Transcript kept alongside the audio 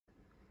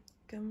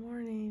Good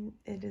morning.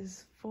 It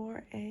is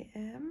 4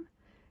 a.m.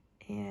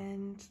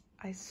 and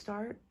I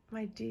start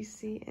my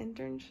DC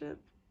internship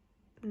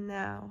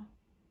now.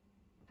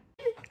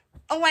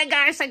 Oh my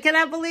gosh, I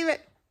cannot believe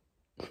it.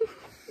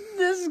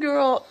 This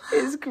girl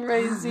is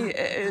crazy.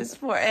 It is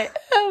 4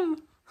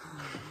 a.m.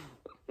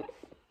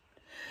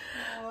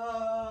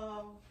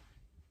 Whoa.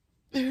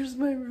 There's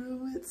my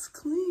room. It's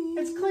clean.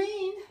 It's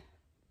clean.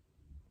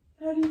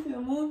 How do you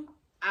feel, Mom?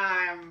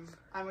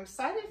 I'm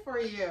excited for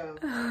you.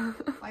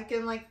 Like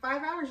in 5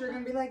 hours, you're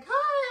gonna be like,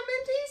 "Hi, I'm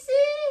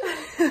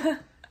in DC."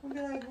 I'll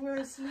be like,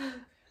 "Where's he?"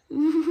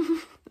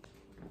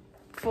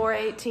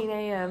 4:18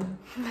 a.m.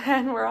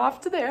 and we're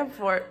off to the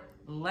airport.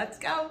 Let's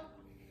go.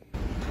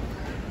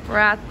 We're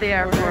at the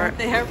airport. We're at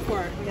the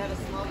airport. We had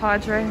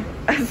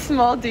A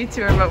small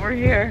detour, but we're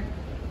here.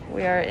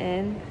 We are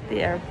in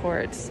the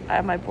airport. I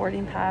have my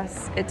boarding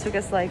pass. It took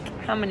us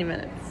how many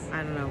minutes?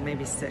 I don't know,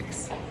 maybe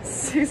 6.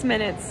 6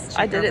 minutes. Check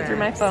I did our it through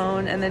my bags.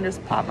 phone and then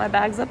just popped my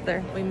bags up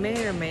there. We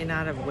may or may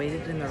not have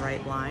waited in the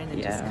right line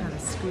and just kind of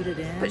scooted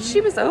in. But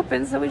she was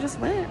open, so we just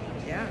went.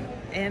 Yeah,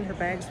 and her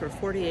bags were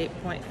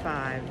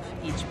 48.5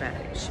 each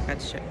bag. She got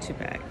to check 2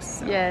 bags.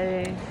 So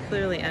Yay.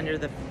 clearly under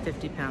the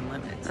 50-pound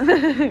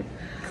limit.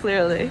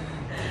 Clearly.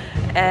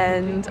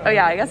 And, oh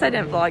yeah, I guess I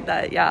didn't vlog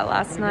that. Yeah,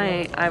 last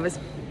night I was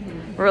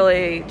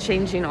really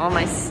changing all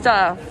my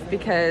stuff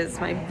because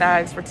my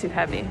bags were too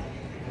heavy.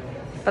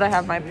 But I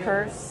have my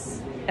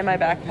purse and my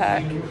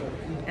backpack.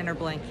 And her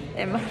blankie.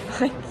 And my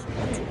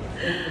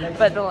blanket.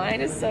 But the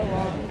line is so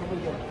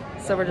long.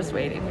 So we're just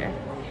waiting here.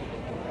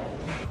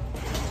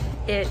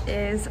 It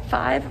is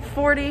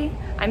 5:40.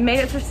 I made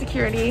it through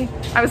security.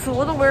 I was a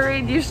little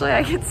worried. Usually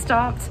I get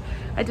stopped.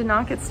 I did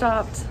not get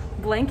stopped.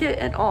 Blanket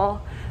and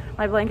all.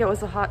 My blanket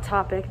was a hot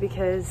topic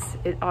because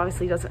it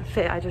obviously doesn't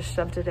fit. I just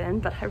shoved it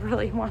in, but I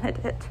really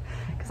wanted it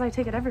because I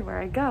take it everywhere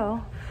I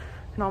go.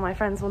 And all my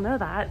friends will know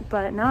that.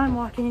 But now I'm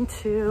walking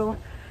to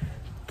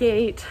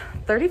gate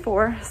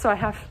 34.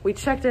 So we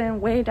checked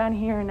in way down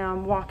here and now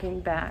I'm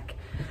walking back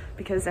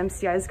because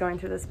MCI is going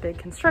through this big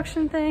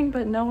construction thing,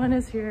 but no one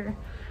is here.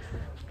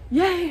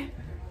 Yay!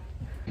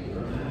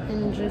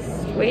 And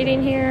just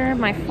waiting here.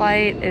 My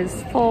flight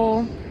is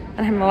full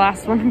and I'm the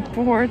last one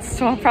aboard,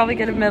 so I'll probably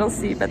get a middle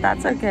seat, but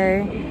that's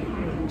okay.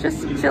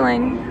 Just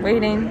chilling,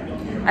 waiting.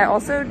 I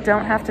also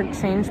don't have to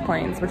change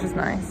planes, which is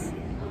nice.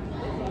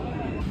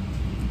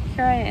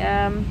 Here I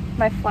am.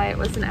 My flight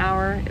was an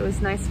hour. It was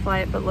a nice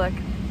flight, but look,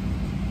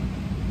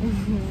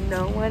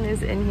 no one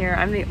is in here.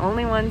 I'm the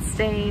only one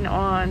staying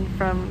on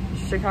from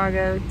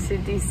Chicago to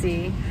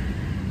DC.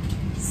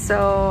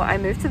 So I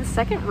moved to the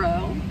second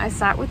row. I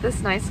sat with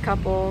this nice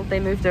couple. They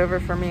moved over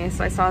for me.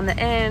 So I saw in the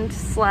end,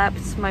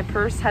 slept. My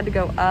purse had to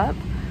go up.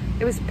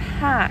 It was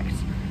packed.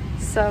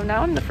 So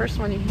now I'm the first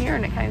one in here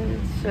and it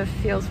kind of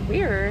feels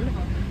weird,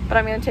 but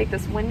I'm gonna take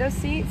this window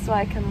seat so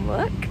I can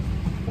look.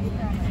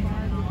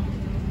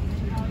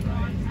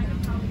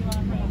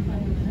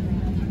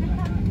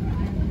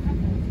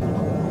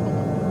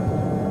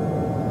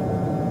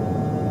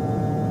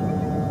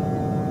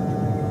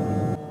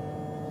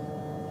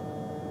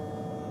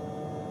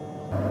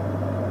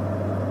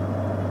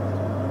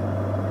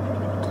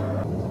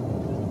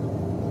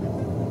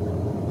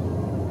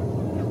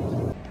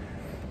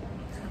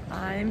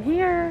 I'm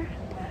here.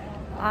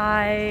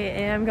 I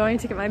am going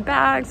to get my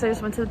bags. I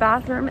just went to the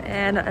bathroom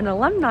and an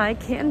alumni,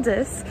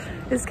 Candace,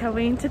 is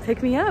coming to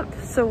pick me up.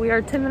 So we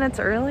are 10 minutes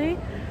early.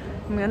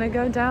 I'm gonna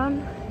go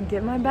down and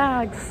get my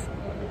bags.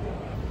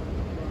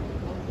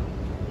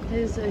 It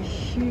is a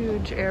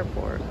huge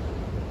airport.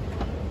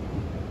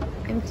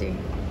 Empty.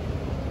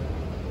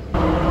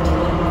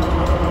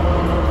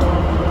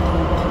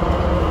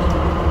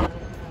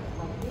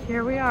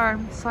 Here we are.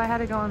 So I had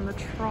to go on the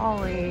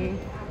trolley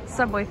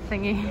subway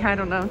thingy, I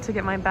don't know, to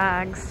get my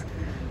bags.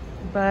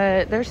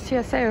 But there's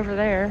TSA over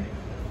there.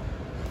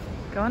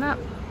 Going up.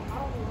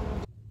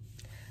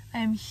 I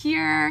am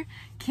here.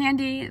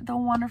 Candy, the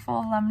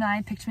wonderful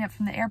alumni, picked me up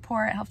from the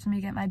airport, helped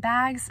me get my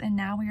bags, and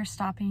now we are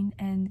stopping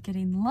and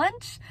getting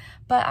lunch.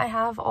 But I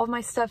have all of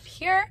my stuff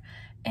here,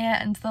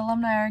 and the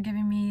alumni are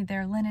giving me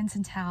their linens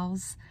and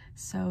towels,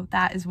 so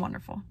that is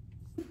wonderful.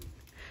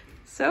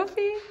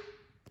 Sophie,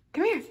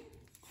 come here.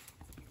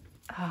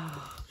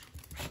 Oh,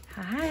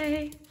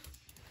 hi.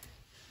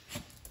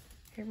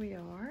 Here we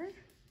are.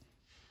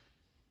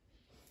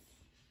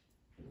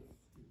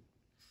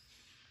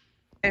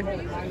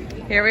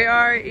 Here we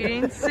are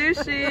eating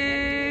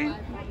sushi.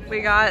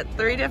 We got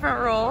 3 different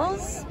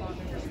rolls,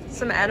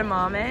 some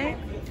edamame,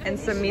 and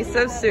some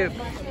miso soup.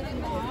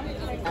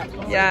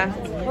 Yeah.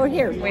 Oh,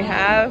 here. We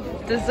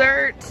have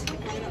dessert.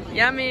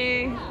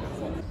 Yummy.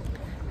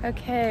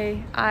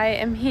 Okay, I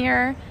am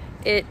here.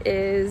 It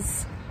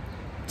is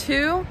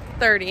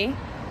 2:30.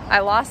 I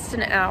lost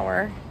an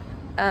hour.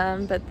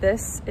 But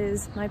this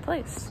is my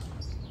place.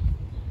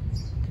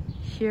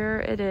 Here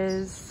it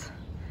is.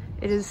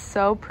 It is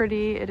so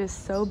pretty. It is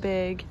so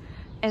big.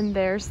 And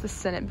there's the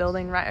Senate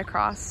building right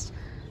across.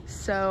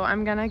 So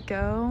I'm gonna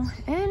go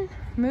and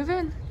move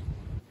in.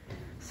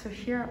 So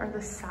here are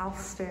the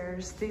south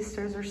stairs. These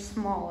stairs are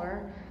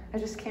smaller. I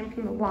just came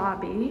from the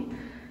lobby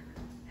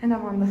and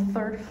I'm on the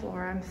 3rd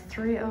floor. I'm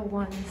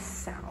 301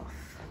 South.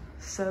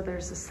 So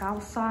there's the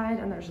south side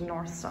and there's the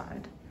north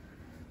side.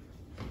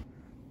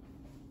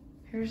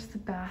 Here's the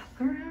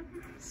bathroom.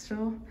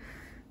 Still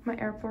my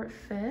airport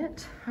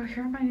fit. Oh,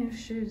 here are my new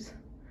shoes.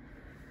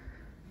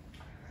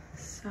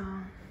 So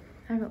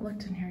I haven't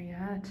looked in here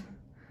yet.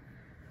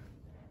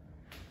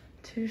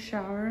 2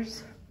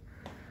 showers.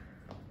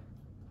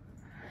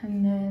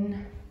 And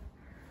then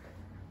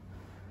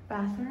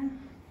bathroom.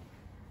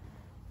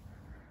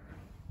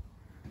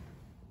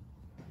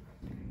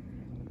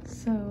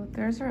 So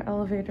there's our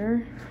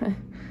elevator.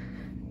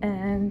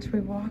 And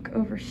we walk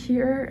over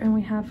here and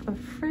we have a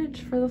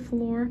fridge for the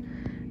floor.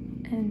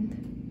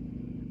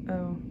 And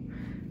oh,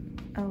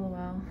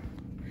 LOL.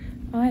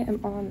 I am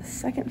on the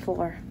 2nd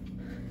floor.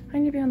 I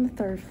need to be on the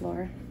 3rd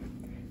floor.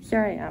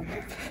 Here I am.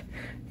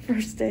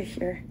 First day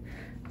here.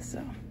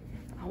 So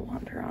I'll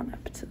wander on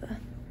up to the,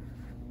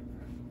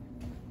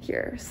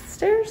 here's the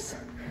stairs,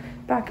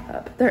 back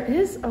up. There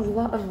is a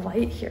lot of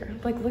light here.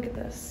 Like, look at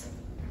this.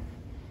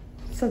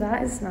 So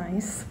that is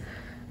nice.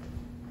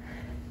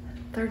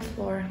 3rd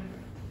floor,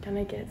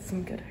 gonna get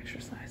some good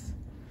exercise.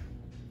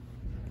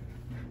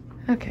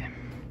 Okay,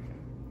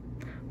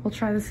 we'll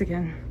try this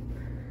again.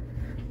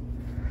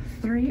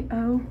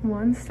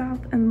 301 South,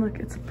 and look,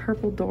 it's a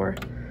purple door.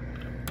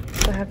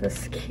 So I have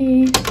this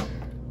key.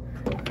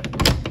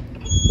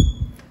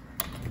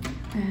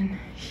 And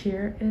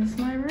here is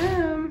my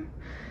room.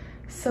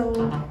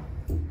 So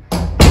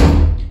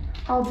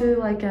I'll do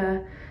like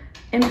a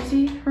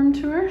empty room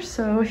tour.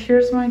 So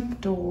here's my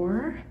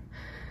door.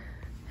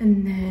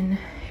 And then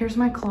here's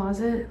my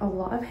closet. A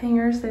lot of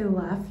hangers they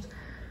left,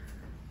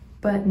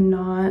 but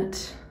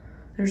not,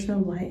 there's no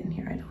light in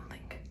here, I don't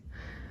think.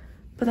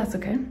 But that's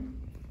okay.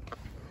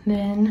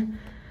 Then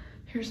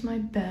here's my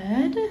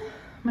bed,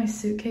 my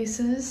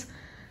suitcases,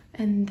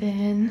 and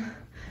then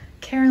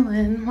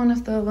Carolyn, one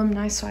of the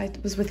alumni, so I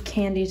was with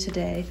Candy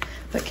today,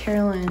 but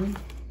Carolyn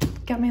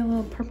got me a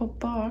little purple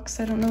box.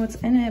 I don't know what's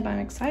in it, but I'm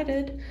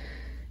excited.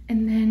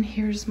 And then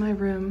here's my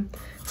room.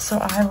 So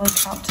I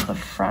look out to the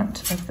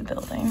front of the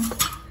building.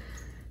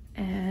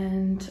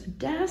 And a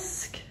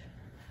desk,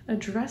 a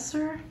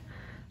dresser,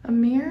 a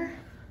mirror.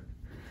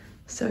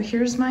 So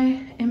here's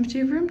my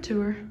empty room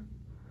tour.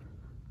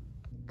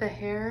 The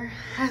hair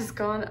has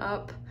gone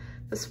up,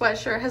 the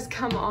sweatshirt has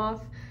come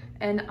off,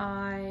 and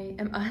I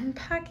am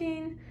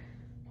unpacking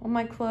all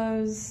my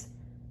clothes,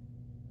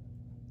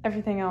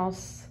 everything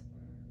else.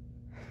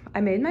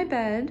 I made my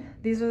bed.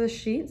 These are the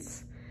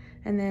sheets.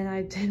 And then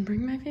I did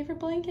bring my favorite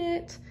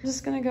blanket. I'm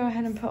just gonna go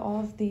ahead and put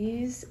all of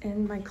these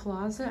in my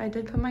closet. I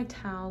did put my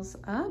towels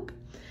up.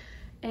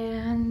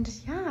 And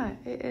yeah,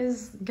 it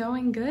is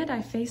going good. I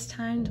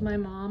FaceTimed my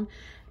mom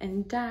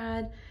and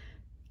dad,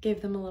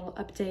 gave them a little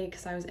update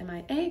because I was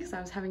MIA because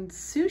I was having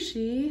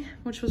sushi,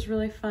 which was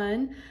really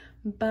fun.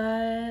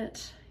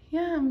 But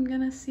yeah, I'm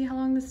gonna see how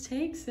long this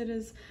takes. It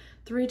is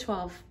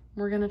 3:12.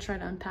 We're gonna try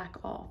to unpack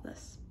all of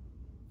this.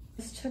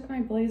 Just took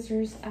my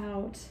blazers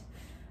out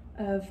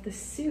of the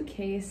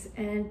suitcase,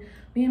 and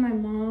me and my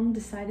mom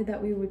decided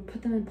that we would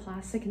put them in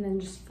plastic and then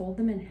just fold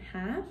them in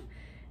half,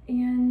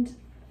 and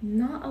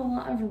not a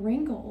lot of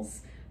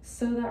wrinkles,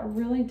 so that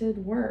really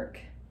did work.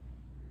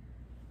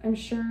 I'm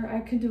sure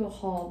I could do a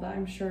haul, but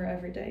I'm sure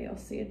every day you'll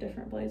see a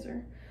different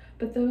blazer,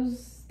 but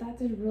that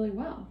did really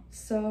well.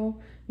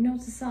 So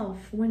note to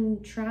self,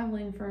 when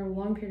traveling for a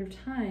long period of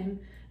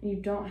time and you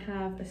don't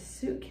have a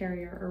suit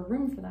carrier or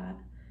room for that,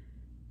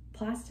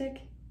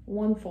 plastic,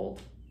 1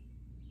 fold.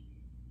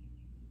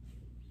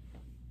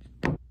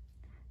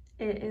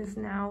 It is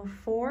now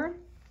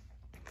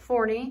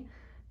 4:40.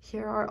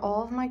 Here are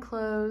all of my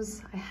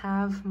clothes. I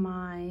have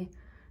my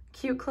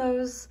cute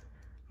clothes,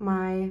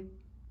 my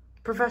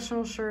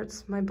professional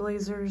shirts, my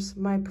blazers,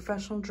 my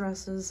professional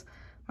dresses,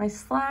 my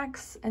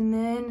slacks, and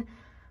then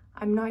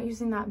I'm not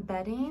using that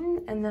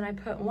bedding. And then I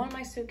put one of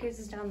my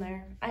suitcases down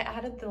there. I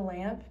added the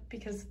lamp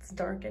because it's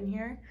dark in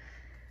here,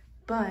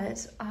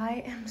 but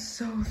I am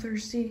so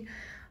thirsty.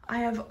 I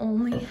have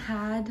only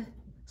had,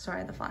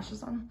 sorry, the flash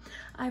is on.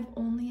 I've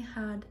only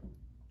had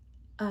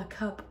a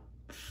cup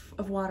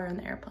of water in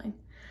the airplane.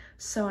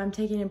 So I'm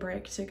taking a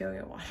break to go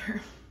get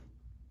water.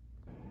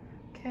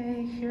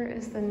 Okay, here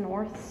is the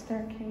north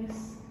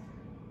staircase.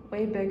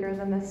 Way bigger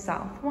than the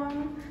south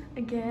one.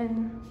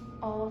 Again,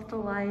 all of the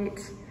light.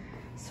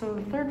 So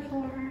the 3rd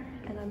floor,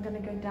 and I'm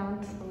gonna go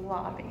down to the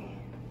lobby.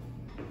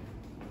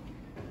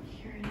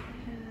 Here it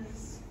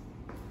is.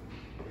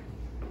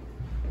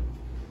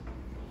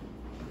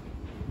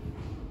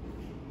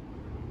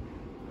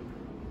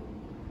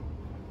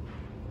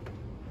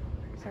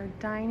 There's our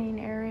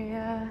dining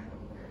area,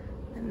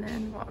 and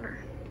then water.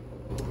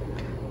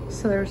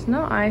 So there's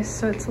no ice,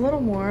 so it's a little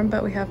warm,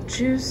 but we have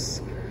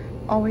juice,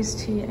 always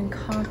tea and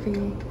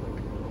coffee.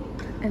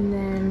 And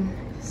then,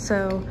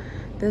 so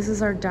this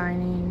is our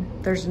dining.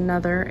 There's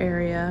another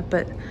area,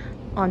 but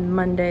on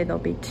Monday, there'll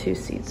be 2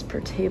 seats per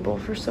table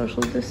for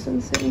social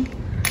distancing.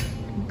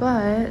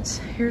 But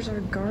here's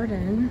our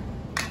garden.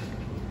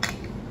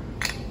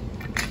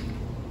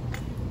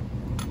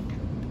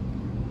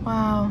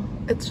 Wow,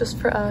 it's just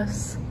for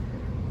us.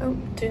 Oh,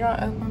 do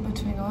not open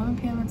between 11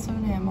 p.m. and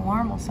 7 a.m.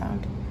 Alarm will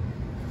sound.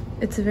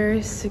 It's a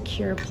very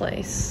secure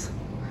place.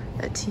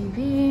 A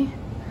TV,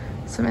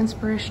 some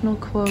inspirational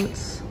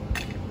quotes.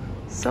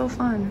 So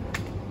fun.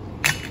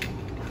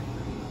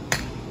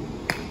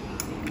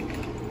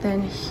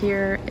 Then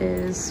here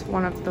is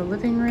one of the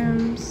living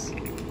rooms.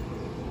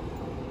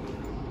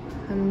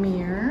 A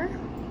mirror.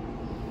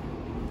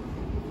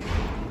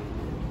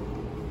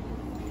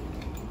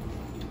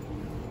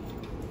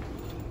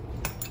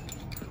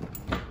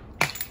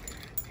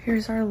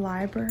 Here's our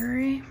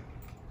library.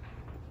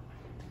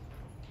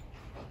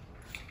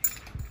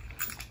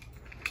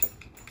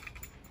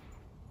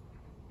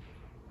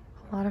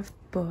 A lot of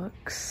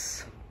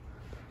books.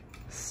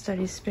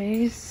 Study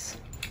space.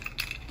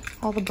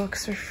 All the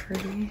books are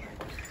free.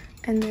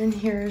 And then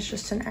here is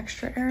just an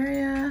extra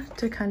area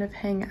to kind of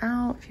hang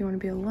out if you want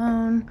to be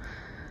alone.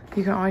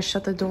 You can always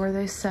shut the door,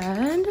 they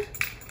said.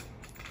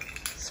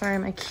 Sorry,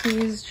 my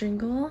keys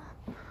jingle.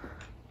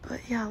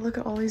 But yeah, look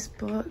at all these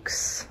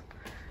books.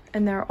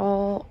 And they're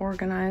all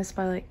organized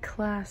by like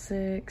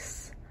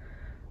classics,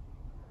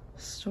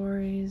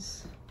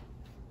 stories.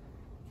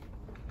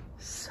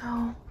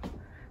 So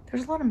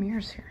there's a lot of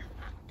mirrors here.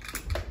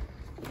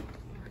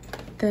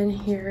 Then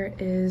here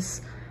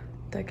is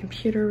the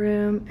computer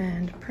room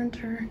and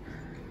printer.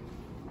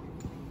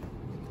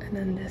 And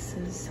then this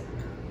is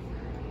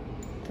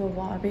the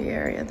lobby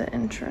area, the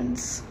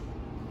entrance.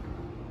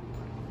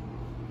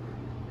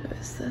 Who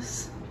is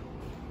this?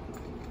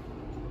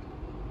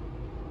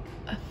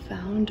 A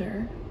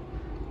founder.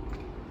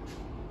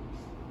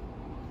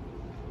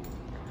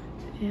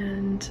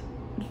 And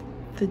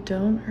the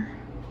donor.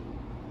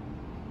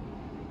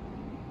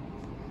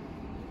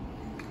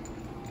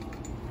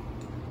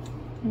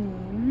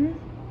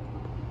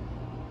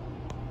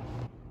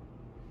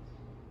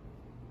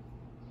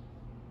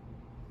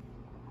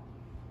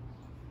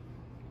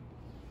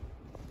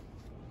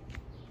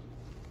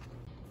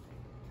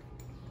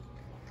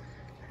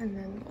 And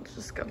then we'll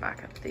just go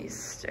back up these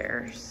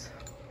stairs.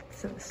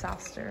 So the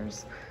south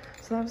stairs.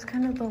 So that was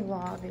kind of the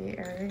lobby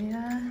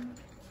area.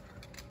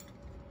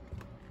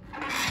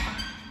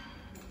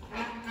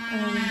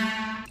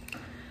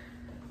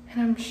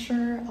 And I'm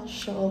sure I'll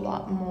show a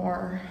lot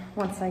more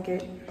once I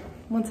get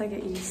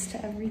used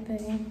to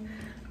everything.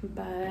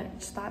 But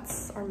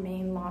that's our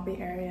main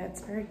lobby area. It's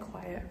very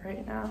quiet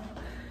right now,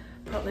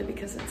 probably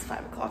because it's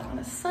 5 o'clock on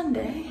a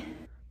Sunday.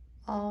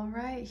 All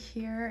right,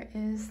 here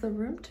is the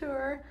room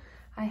tour.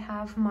 I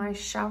have my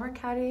shower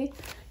caddy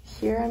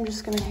here. I'm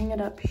just gonna hang it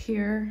up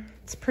here.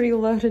 It's pretty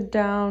loaded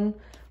down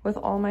with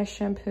all my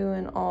shampoo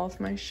and all of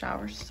my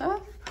shower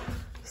stuff.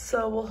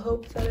 So we'll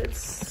hope that it's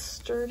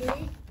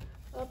sturdy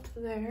up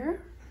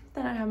there.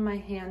 Then I have my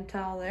hand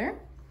towel there.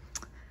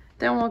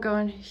 Then we'll go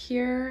in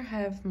here,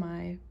 have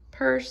my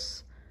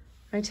purse,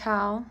 my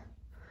towel,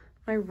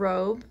 my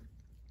robe,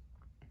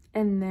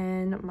 and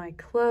then my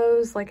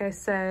clothes. Like I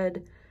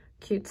said,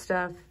 cute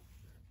stuff,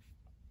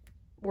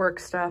 work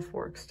stuff,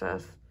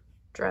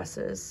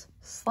 dresses,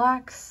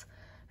 slacks.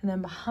 And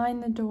then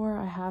behind the door,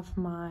 I have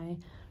my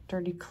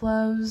dirty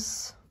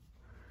clothes.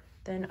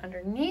 Then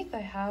underneath,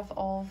 I have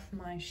all of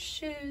my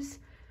shoes.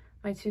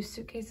 My 2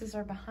 suitcases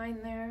are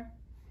behind there.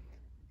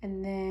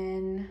 And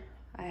then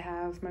I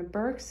have my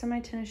Birks and my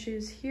tennis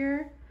shoes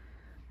here.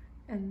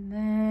 And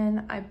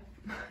then I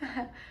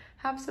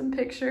have some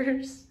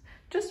pictures,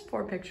 just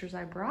 4 pictures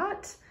I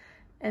brought.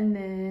 And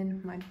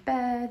then my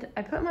bed.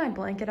 I put my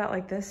blanket out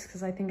like this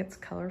because I think it's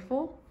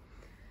colorful.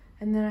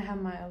 And then I have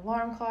my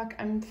alarm clock.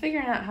 I'm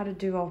figuring out how to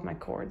do all of my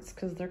cords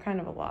because they're kind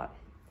of a lot.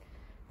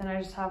 Then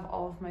I just have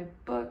all of my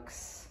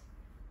books.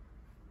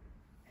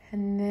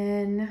 And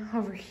then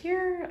over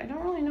here, I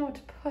don't really know what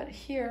to put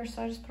here,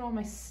 so I just put all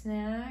my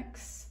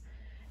snacks.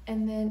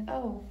 And then,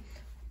 oh,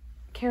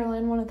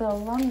 Carolyn, one of the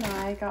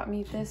alumni, got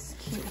me this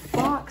cute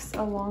box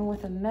along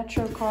with a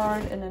Metro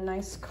card and a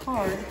nice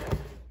card,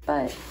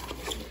 but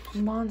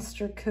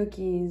monster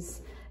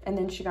cookies. And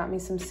then she got me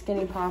some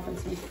Skinny Pop and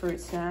some fruit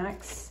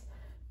snacks.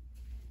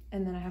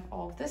 And then I have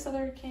all of this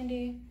other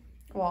candy,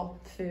 well,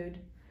 food.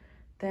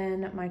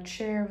 Then my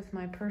chair with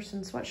my purse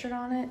and sweatshirt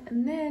on it.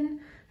 And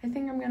then I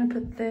think I'm gonna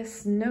put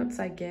this notes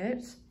I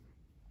get.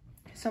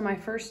 So my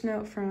first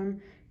note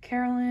from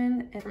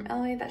Carolyn and from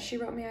Ellie that she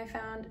wrote me I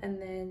found,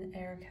 and then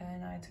Erica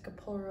and I took a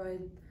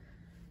Polaroid.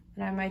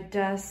 And I have my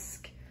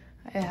desk.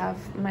 I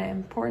have my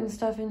important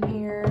stuff in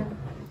here.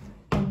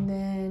 And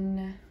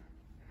then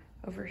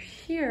over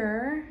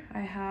here,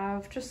 I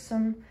have just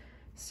some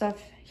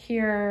stuff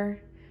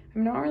here.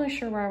 I'm not really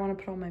sure where I want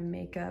to put all my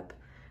makeup.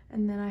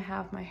 And then I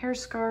have my hair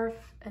scarf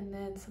and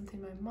then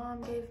something my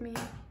mom gave me.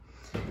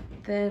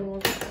 Then we'll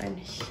go in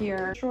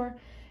here. Drawer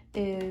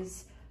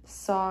is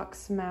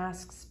socks,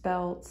 masks,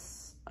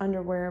 belts,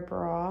 underwear,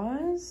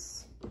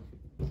 bras.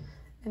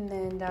 And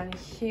then down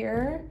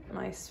here,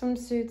 my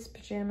swimsuits,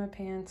 pajama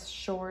pants,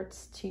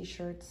 shorts,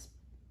 t-shirts,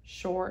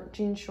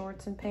 jean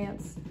shorts and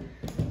pants.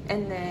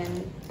 And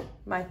then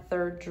my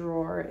third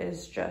drawer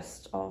is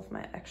just all of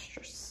my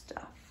extra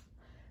stuff.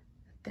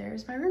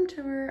 There's my room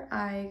tour.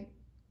 I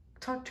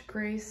talked to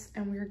Grace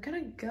and we were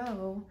gonna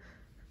go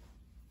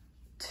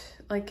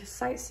like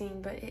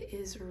sightseeing, but it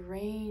is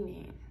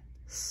raining,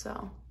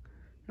 so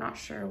not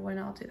sure when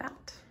I'll do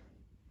that.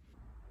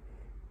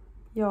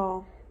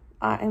 Y'all,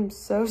 I am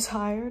so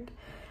tired.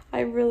 I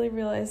really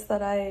realized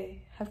that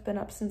I have been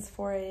up since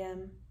 4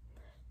 a.m.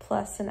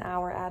 plus an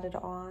hour added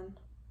on.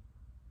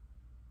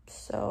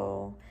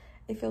 So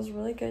it feels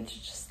really good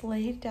to just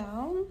lay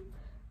down.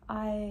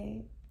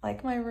 I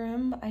like my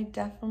room. I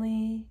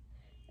definitely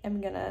am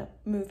gonna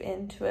move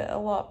into it a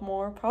lot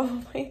more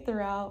probably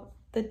throughout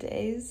the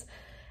days.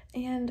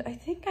 And I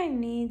think I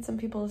need some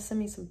people to send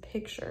me some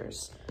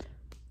pictures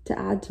to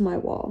add to my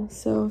wall.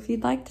 So if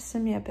you'd like to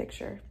send me a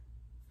picture,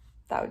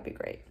 that would be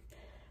great.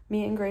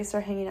 Me and Grace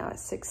are hanging out at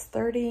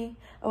 6:30.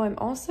 Oh, I'm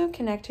also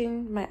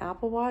connecting my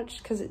Apple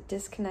Watch because it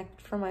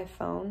disconnected from my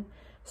phone.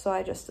 So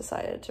I just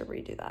decided to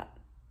redo that.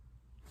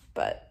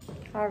 But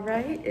all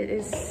right, it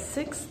is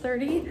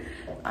 6:30.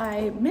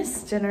 I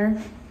missed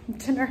dinner.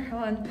 Dinner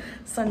on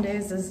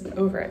Sundays is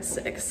over at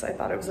 6. I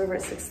thought it was over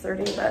at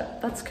 6:30,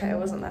 but that's okay. I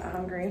wasn't that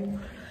hungry.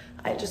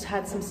 I just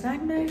had some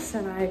snack mix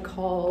and I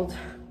called,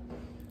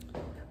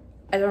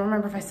 I don't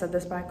remember if I said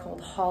this, but I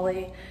called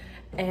Holly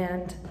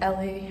and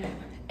Ellie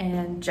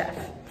and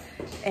Jeff.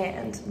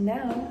 And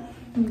now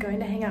I'm going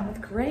to hang out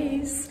with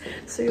Grace,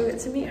 so you'll get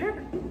to meet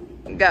her.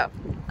 Go.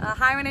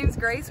 Hi, my name's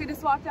Grace. We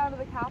just walked out of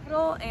the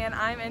Capitol and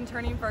I'm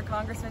interning for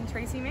Congressman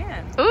Tracy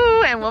Mann.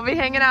 Ooh, and we'll be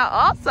hanging out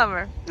all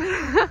summer.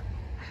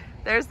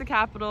 There's the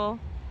Capitol,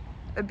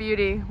 a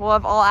beauty. We'll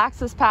have all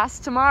access pass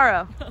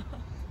tomorrow.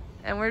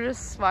 And we're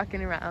just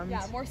walking around.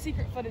 Yeah, more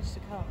secret footage to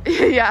come.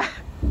 Yeah.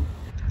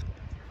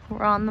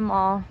 We're on the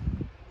mall.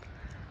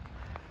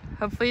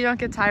 Hopefully you don't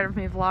get tired of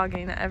me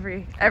vlogging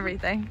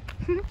everything.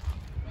 Are you gonna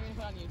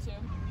put on YouTube?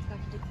 I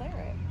have to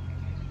declare it.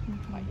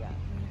 Not yet.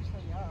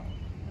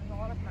 There's a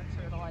lot of parts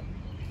here to like.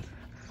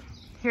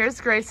 Here's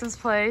Grace's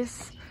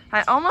place.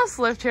 I almost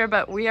lived here,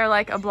 but we are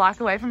like a block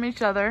away from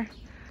each other.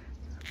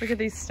 Look at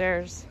these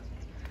stairs.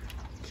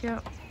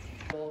 Cute.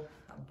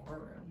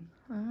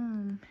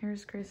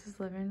 Here's Grace's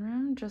living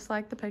room, just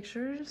like the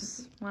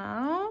pictures.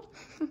 Wow.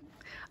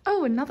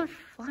 Oh, another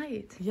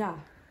flight. Yeah.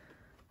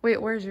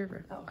 Wait, where's your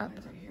room? Oh, Up.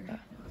 right here.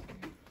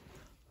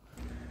 Oh.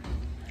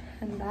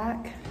 And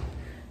back,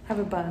 have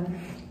a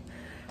bun.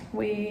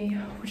 We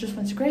just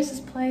went to Grace's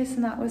place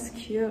and that was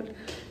cute.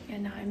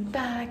 And now I'm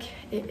back.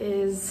 It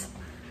is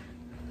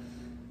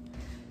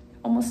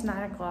almost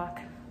 9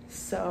 o'clock.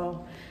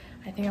 So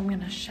I think I'm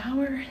gonna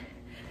shower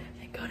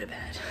and go to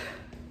bed.